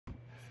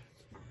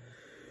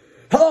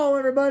Hello,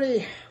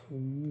 everybody.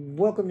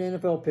 Welcome to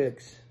NFL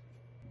Picks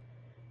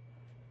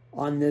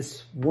on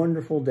this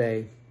wonderful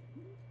day.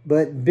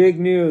 But big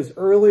news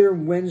earlier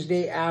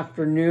Wednesday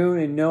afternoon,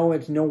 and no,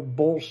 it's no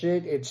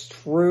bullshit. It's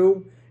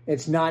true.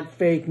 It's not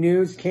fake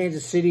news.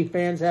 Kansas City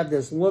fans have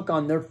this look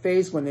on their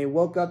face when they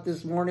woke up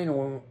this morning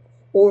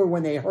or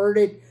when they heard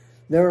it.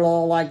 They're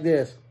all like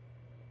this.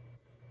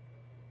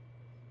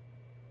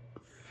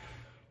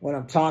 What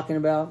I'm talking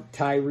about,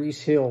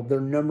 Tyreek Hill, their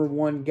number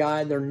one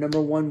guy, their number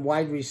one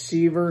wide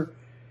receiver,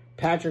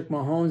 Patrick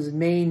Mahomes'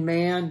 main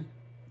man,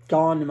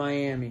 gone to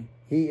Miami.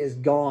 He is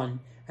gone,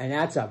 and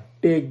that's a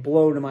big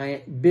blow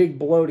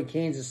to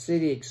Kansas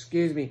City.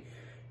 Excuse me.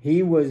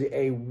 He was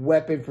a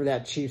weapon for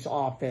that Chiefs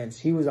offense.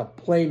 He was a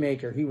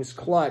playmaker. He was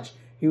clutch.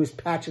 He was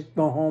Patrick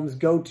Mahomes'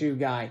 go-to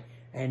guy,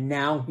 and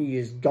now he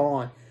is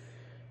gone.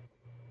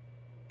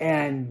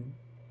 And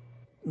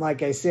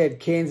like I said,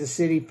 Kansas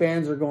City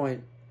fans are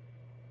going,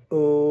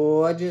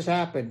 oh, what just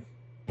happened?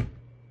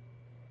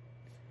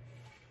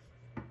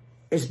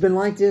 It's been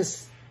like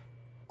this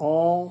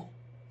all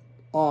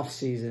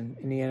offseason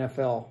in the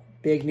NFL.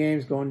 Big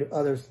names going to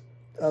other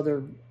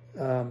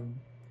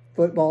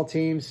football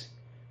teams.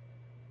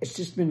 It's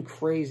just been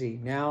crazy.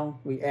 Now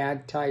we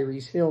add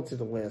Tyreek Hill to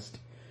the list.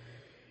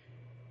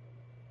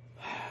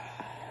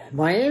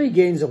 Miami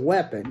gains a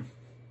weapon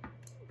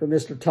for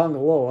Mr.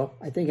 Tungaloa.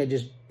 I think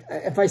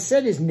if I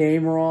said his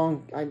name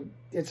wrong,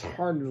 it's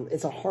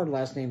a hard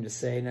last name to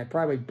say, and I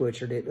probably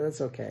butchered it, but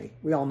that's okay.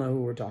 We all know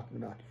who we're talking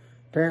about.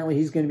 Apparently,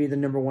 he's going to be the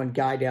number one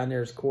guy down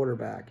there as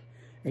quarterback.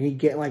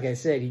 And like I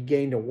said, he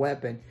gained a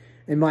weapon.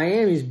 And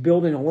Miami's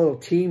building a little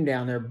team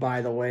down there,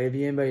 by the way. If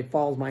anybody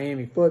follows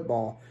Miami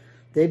football,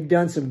 they've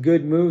done some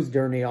good moves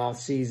during the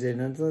offseason.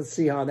 And let's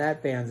see how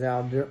that pans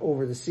out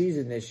over the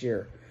season this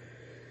year.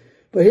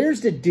 But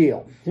here's the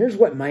deal. Here's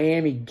what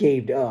Miami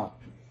gave up.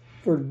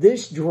 For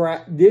this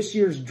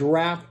year's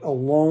draft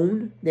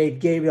alone, they've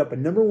gave up a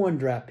number 1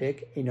 draft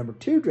pick, a number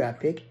 2 draft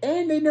pick,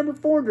 and a number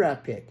 4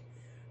 draft pick.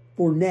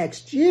 For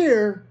next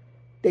year,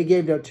 they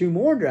gave up 2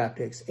 more draft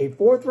picks, a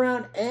 4th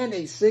round and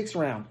a 6th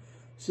round.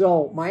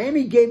 So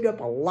Miami gave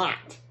up a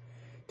lot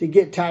to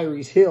get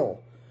Tyreek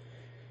Hill.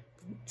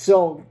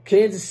 So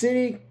Kansas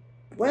City,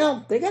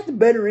 well, they got the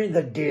better end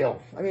of the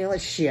deal. I mean,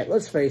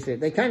 let's face it.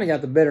 They kind of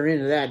got the better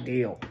end of that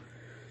deal.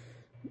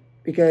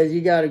 Because you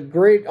got a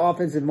great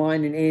offensive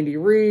mind in Andy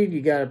Reid.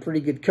 You got a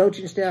pretty good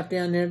coaching staff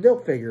down there. They'll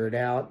figure it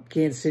out.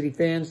 Kansas City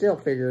fans, they'll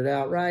figure it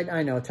out, right?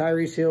 I know.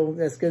 Tyreek Hill,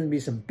 that's going to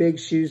be some big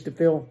shoes to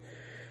fill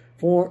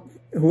for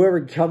whoever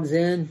comes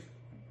in.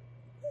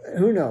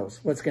 Who knows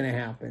what's going to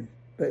happen?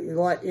 But,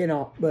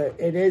 but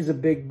it is a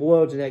big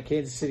blow to that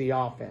Kansas City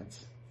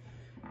offense.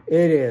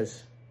 It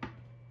is.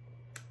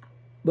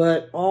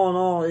 But all in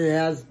all, it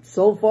has,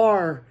 so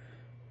far,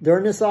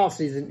 during this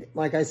offseason,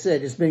 like I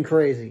said, it's been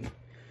crazy.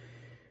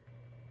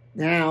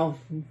 Now,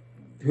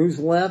 who's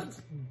left?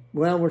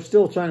 Well, we're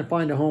still trying to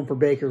find a home for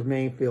Baker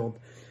Mayfield.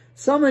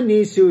 Someone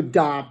needs to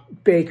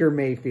adopt Baker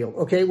Mayfield.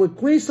 Okay, would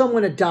please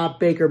someone adopt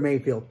Baker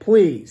Mayfield?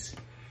 Please.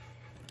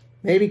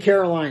 Maybe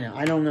Carolina.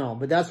 I don't know.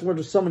 But that's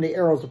where some of the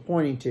arrows are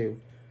pointing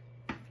to.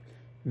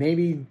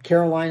 Maybe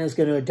Carolina's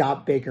going to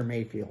adopt Baker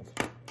Mayfield.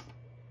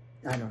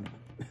 I don't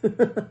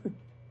know.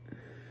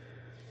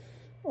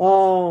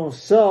 Oh,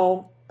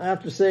 so,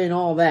 after saying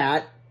all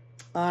that,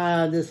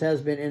 this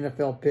has been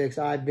NFL Picks.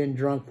 I've been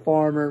Drunk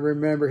Farmer.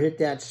 Remember,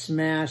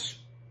 smash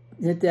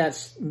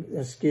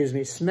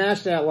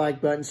that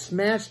like button.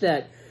 Smash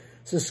that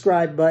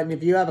subscribe button.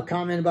 If you have a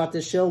comment about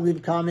this show, leave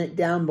a comment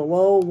down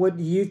below. What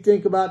do you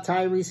think about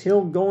Tyreek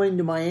Hill going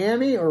to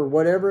Miami or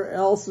whatever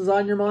else is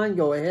on your mind?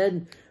 Go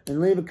ahead and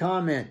leave a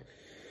comment.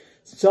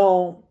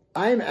 So,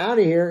 I'm out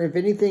of here. If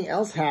anything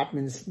else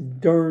happens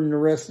during the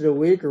rest of the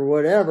week or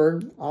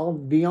whatever, I'll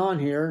be on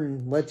here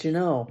and let you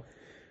know.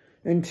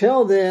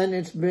 Until then,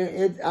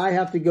 I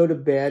have to go to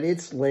bed.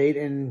 It's late,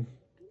 and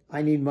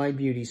I need my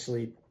beauty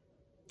sleep.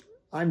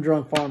 I'm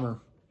Drunk Farmer.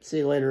 See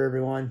you later,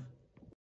 everyone.